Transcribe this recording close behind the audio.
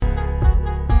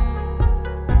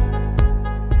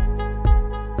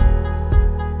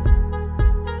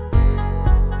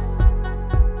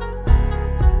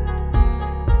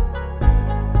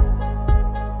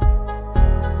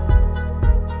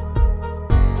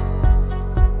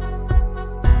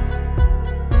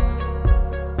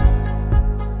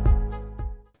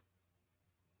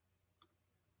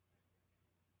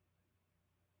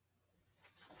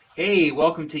Hey,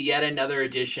 welcome to yet another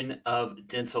edition of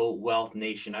Dental Wealth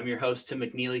Nation. I'm your host, Tim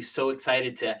McNeely. So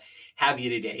excited to have you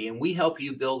today. And we help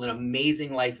you build an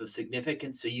amazing life of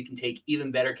significance so you can take even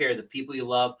better care of the people you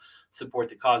love, support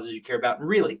the causes you care about, and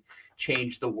really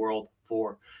change the world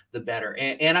for the better.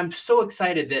 And I'm so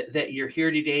excited that you're here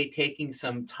today taking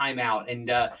some time out.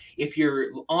 And if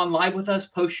you're on live with us,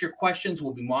 post your questions.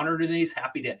 We'll be monitoring these.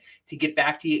 Happy to get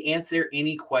back to you, answer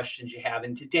any questions you have.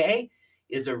 And today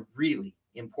is a really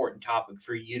important topic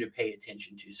for you to pay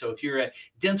attention to. So if you're a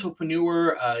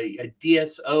dentalpreneur, a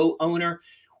DSO owner,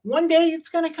 one day it's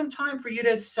going to come time for you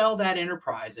to sell that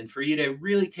enterprise and for you to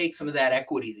really take some of that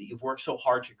equity that you've worked so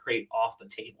hard to create off the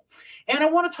table. And I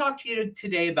want to talk to you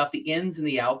today about the ins and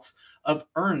the outs of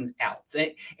earn outs.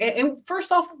 And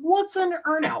first off, what's an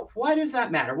earn out? Why does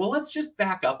that matter? Well, let's just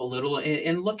back up a little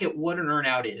and look at what an earn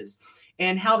out is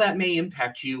and how that may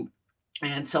impact you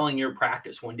and selling your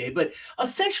practice one day. But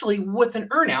essentially, with an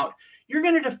earnout, you're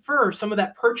going to defer some of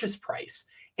that purchase price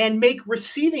and make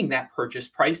receiving that purchase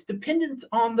price dependent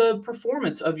on the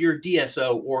performance of your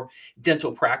DSO or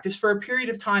dental practice for a period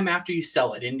of time after you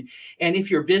sell it. And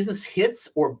if your business hits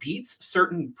or beats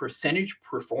certain percentage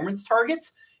performance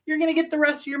targets, you're going to get the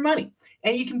rest of your money.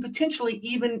 And you can potentially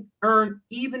even earn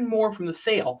even more from the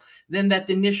sale than that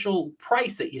initial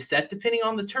price that you set, depending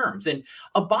on the terms. And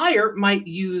a buyer might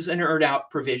use an earn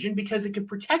out provision because it could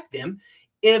protect them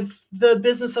if the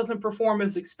business doesn't perform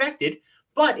as expected.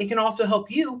 But it can also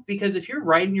help you because if you're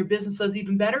right and your business does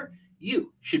even better,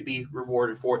 you should be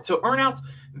rewarded for it. So earnouts,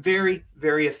 very,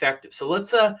 very effective. So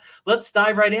let's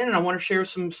dive right in. And I want to share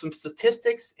some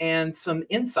statistics and some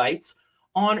insights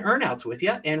on earnouts with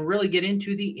you and really get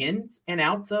into the ins and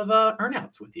outs of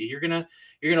earnouts with you. You're gonna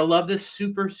love this.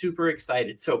 Super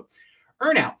excited. So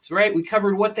earnouts, right? We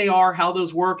covered what they are, how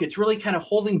those work. It's really kind of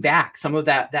holding back some of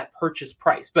that purchase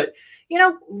price. But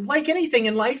like anything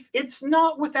in life, it's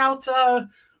not without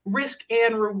risk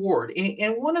and reward.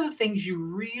 And one of the things you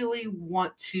really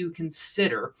want to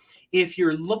consider if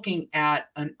you're looking at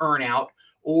an earnout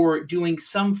or doing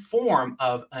some form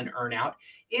of an earnout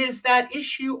is that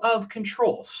issue of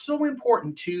control. So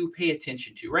important to pay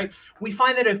attention to, right? We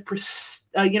find that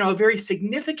a very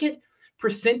significant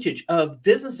percentage of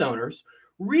business owners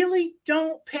really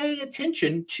don't pay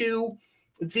attention to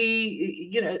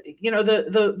the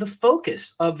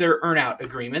focus of their earnout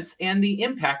agreements and the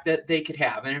impact that they could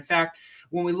have. And in fact,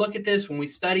 when we look at this, when we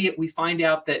study it, we find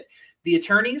out that the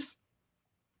attorneys,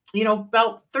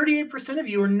 about 38% of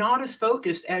you are not as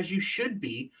focused as you should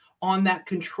be on that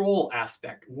control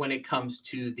aspect when it comes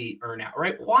to the earnout,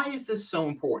 right? Why is this so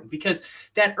important? Because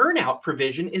that earnout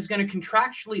provision is going to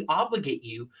contractually obligate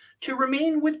you to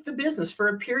remain with the business for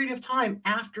a period of time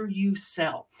after you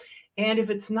sell. And if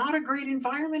it's not a great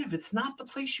environment, if it's not the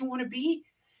place you want to be,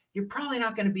 you're probably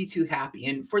not going to be too happy.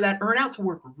 And for that earnout to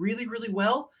work really, really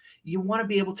well, you want to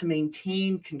be able to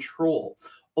maintain control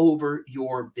over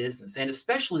your business, and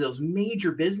especially those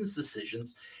major business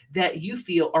decisions that you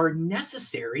feel are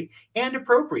necessary and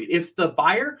appropriate. If the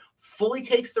buyer fully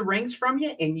takes the reins from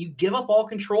you and you give up all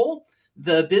control,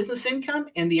 the business income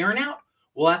and the earnout,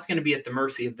 well, that's going to be at the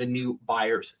mercy of the new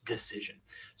buyer's decision.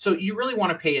 So you really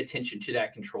want to pay attention to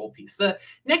that control piece. The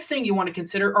next thing you want to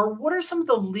consider are what are some of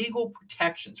the legal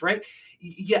protections, right?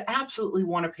 You absolutely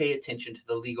want to pay attention to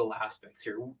the legal aspects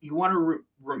here. You want to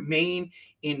remain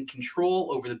in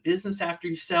control over the business after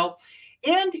you sell.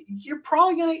 And you're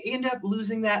probably going to end up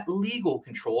losing that legal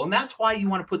control. And that's why you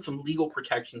want to put some legal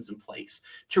protections in place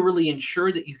to really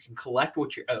ensure that you can collect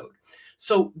what you're owed.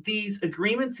 So these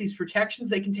agreements, these protections,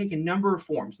 they can take a number of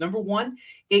forms. Number one,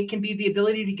 it can be the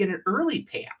ability to get an early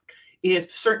payout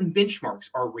if certain benchmarks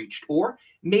are reached, or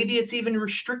maybe it's even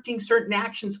restricting certain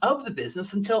actions of the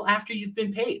business until after you've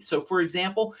been paid. So for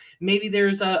example, maybe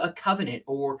there's a covenant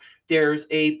or there's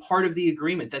a part of the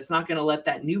agreement that's not going to let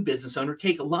that new business owner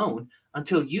take a loan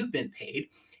until you've been paid.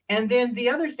 And then the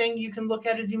other thing you can look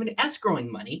at is even escrowing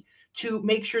money to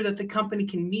make sure that the company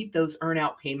can meet those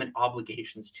earnout payment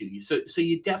obligations to you. So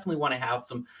you definitely want to have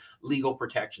some legal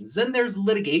protections. Then there's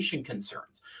litigation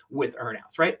concerns with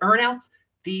earnouts, right? Earnouts,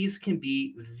 these can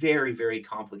be very, very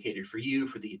complicated for you,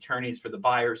 for the attorneys, for the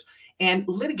buyers. And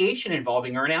litigation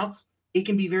involving earnouts, it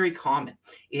can be very common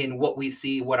in what we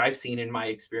see, what I've seen in my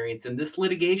experience. And this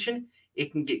litigation,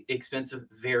 it can get expensive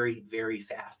very, very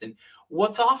fast. And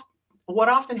what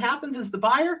often happens is the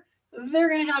buyer, they're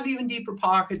going to have even deeper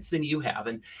pockets than you have.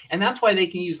 And that's why they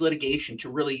can use litigation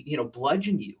to really,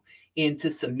 bludgeon you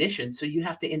into submission. So you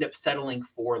have to end up settling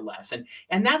for less.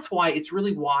 And that's why it's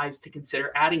really wise to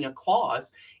consider adding a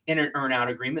clause in an earnout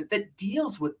agreement that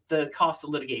deals with the cost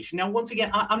of litigation. Now, once again,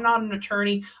 I'm not an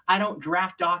attorney. I don't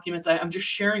draft documents. I'm just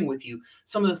sharing with you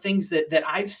some of the things that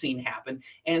I've seen happen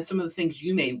and some of the things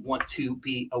you may want to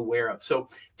be aware of. So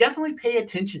definitely pay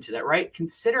attention to that, right?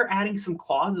 Consider adding some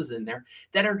clauses in there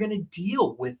that are going to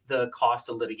deal with the cost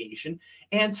of litigation.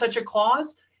 And such a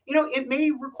clause, it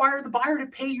may require the buyer to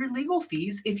pay your legal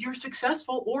fees if you're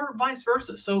successful, or vice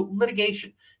versa. So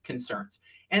litigation concerns.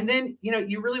 And then,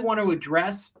 you really want to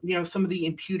address, some of the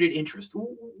imputed interest.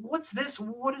 What's this?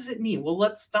 What does it mean? Well,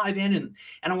 let's dive in and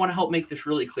I want to help make this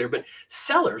really clear. But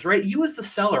sellers, right? You as the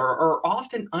seller are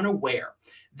often unaware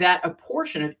that a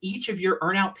portion of each of your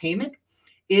earnout payment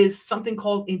is something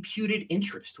called imputed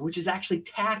interest, which is actually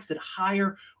taxed at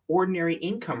higher ordinary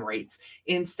income rates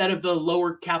instead of the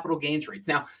lower capital gains rates.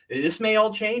 Now, this may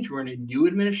all change. We're in a new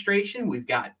administration. We've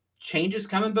got changes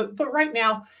coming, but right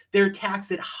now they're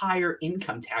taxed at higher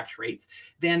income tax rates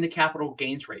than the capital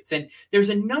gains rates. And there's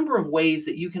a number of ways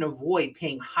that you can avoid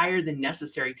paying higher than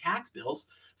necessary tax bills,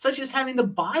 such as having the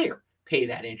buyer pay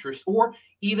that interest, or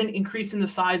even increasing the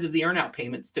size of the earnout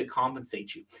payments to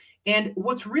compensate you. And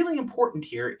what's really important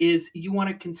here is you want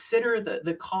to consider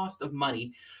the cost of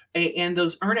money and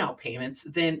those earnout payments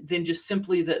than just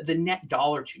simply the net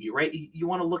dollar to you, right? You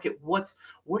want to look at what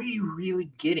are you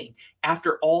really getting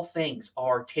after all things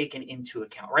are taken into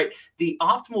account, right? The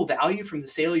optimal value from the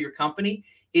sale of your company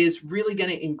is really going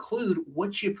to include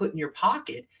what you put in your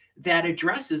pocket that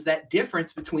addresses that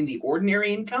difference between the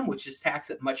ordinary income, which is taxed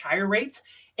at much higher rates,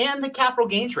 and the capital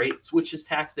gains rates, which is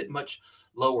taxed at much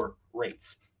lower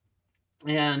rates.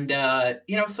 And,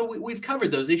 so we've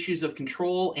covered those issues of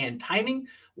control and timing.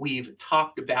 We've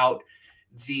talked about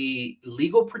the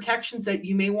legal protections that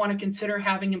you may want to consider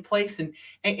having in place.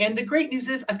 And the great news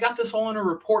is I've got this all in a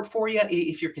report for you.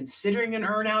 If you're considering an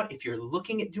earnout, if you're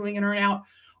looking at doing an earnout,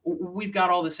 we've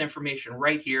got all this information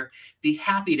right here. Be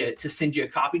happy to send you a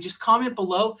copy. Just comment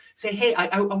below. Say, hey,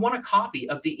 I want a copy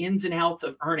of the ins and outs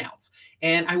of earnouts.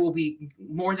 And I will be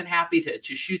more than happy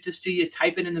to shoot this to you.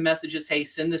 Type it in the messages. Hey,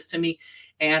 send this to me.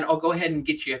 And I'll go ahead and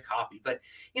get you a copy. But,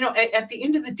 at the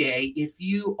end of the day, if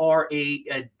you are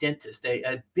a dentist,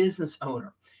 a business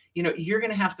owner, you're going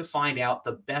to have to find out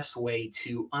the best way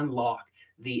to unlock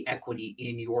the equity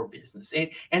in your business.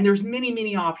 And there's many,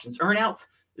 many options. Earnouts,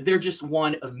 they're just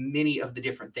one of many of the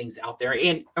different things out there.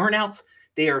 And earnouts,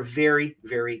 they are very,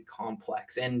 very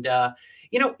complex. And,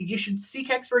 you should seek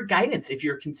expert guidance if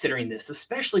you're considering this,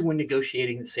 especially when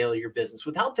negotiating the sale of your business.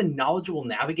 Without the knowledgeable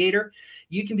navigator,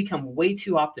 you can become way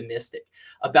too optimistic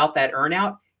about that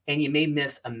earnout, and you may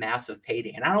miss a massive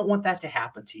payday. And I don't want that to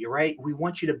happen to you, right? We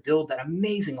want you to build that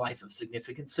amazing life of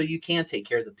significance so you can take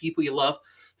care of the people you love,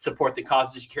 support the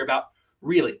causes you care about,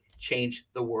 really change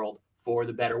the world for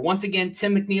the better. Once again,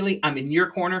 Tim McNeely, I'm in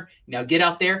your corner. Now get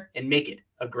out there and make it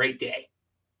a great day.